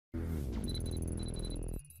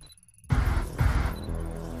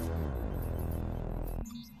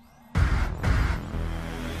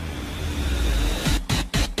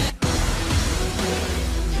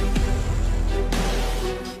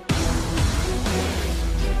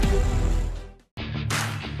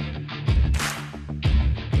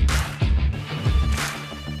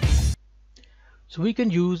So we can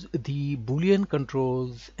use the Boolean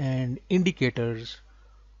controls and indicators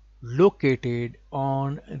located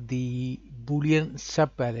on the Boolean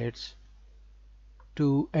subpalettes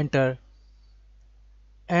to enter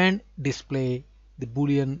and display the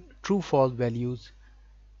Boolean true-false values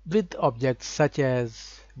with objects such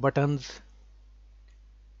as buttons,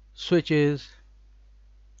 switches,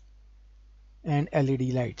 and LED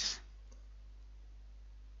lights.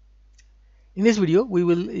 In this video, we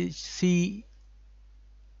will see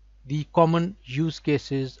the common use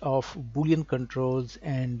cases of Boolean controls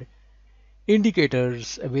and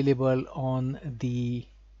indicators available on the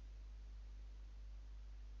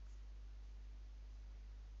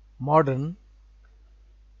modern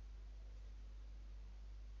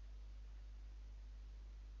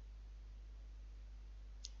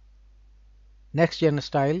NXG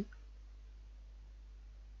Style,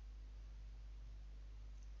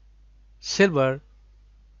 Silver,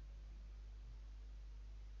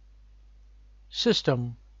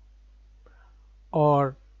 System,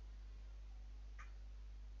 or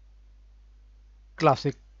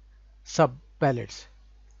Classic subpalettes.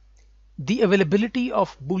 The availability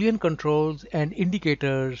of Boolean controls and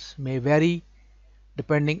indicators may vary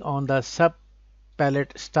depending on the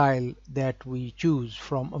subpalette style that we choose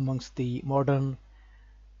from amongst the modern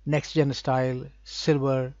NXG Style,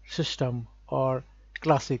 Silver, System, or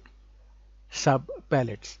Classic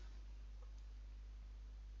subpalettes.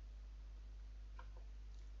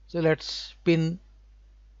 So let's pin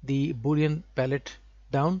the Boolean palette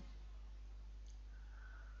down.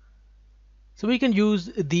 So we can use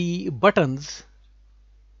the buttons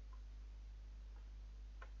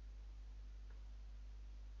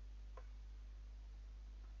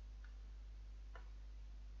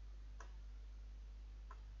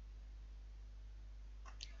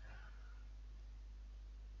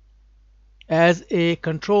as a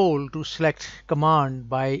control to select command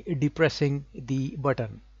by depressing the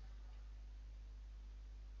button.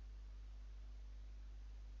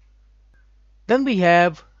 Then we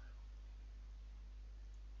have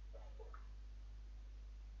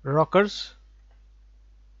rockers,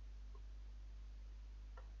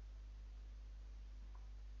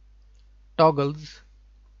 toggles,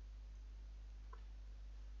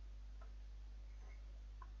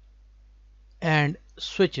 and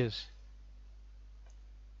switches.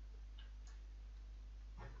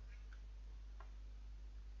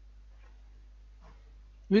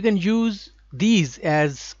 We can use these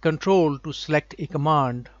as control to select a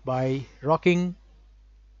command by rocking,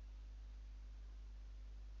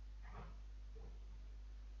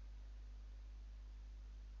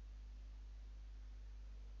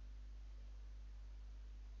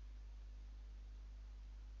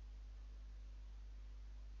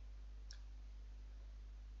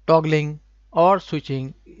 toggling, or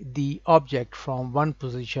switching the object from one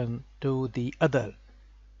position to the other.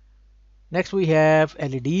 Next we have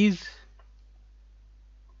LEDs.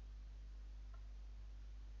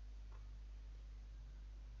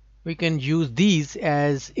 We can use these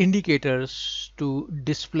as indicators to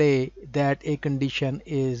display that a condition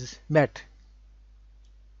is met.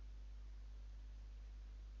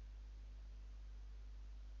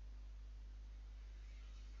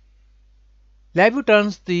 LabVIEW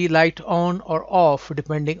turns the light on or off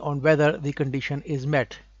depending on whether the condition is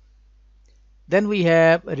met. Then we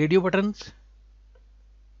have radio buttons.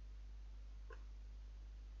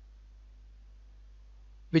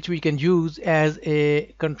 Which we can use as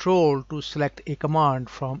a control to select a command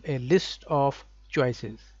from a list of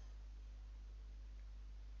choices.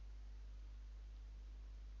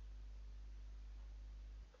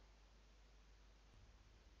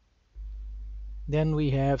 Then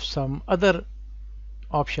we have some other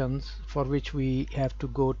options for which we have to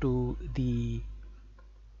go to the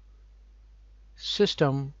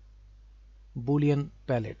System Boolean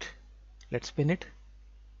palette. Let's spin it.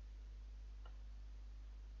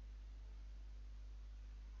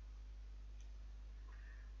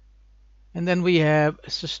 And then we have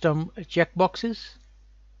system checkboxes.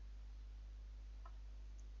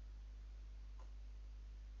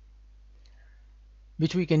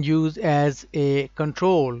 Which we can use as a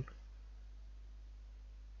control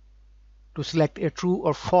to select a true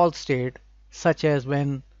or false state, such as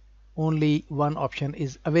when only one option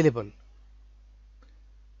is available.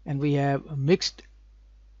 And we have mixed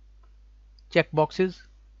checkboxes,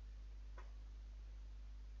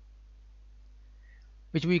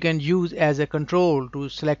 which we can use as a control to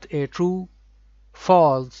select a true,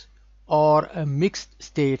 false, or a mixed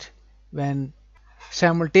state when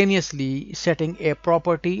simultaneously setting a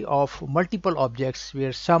property of multiple objects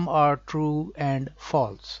where some are true and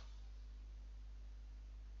false.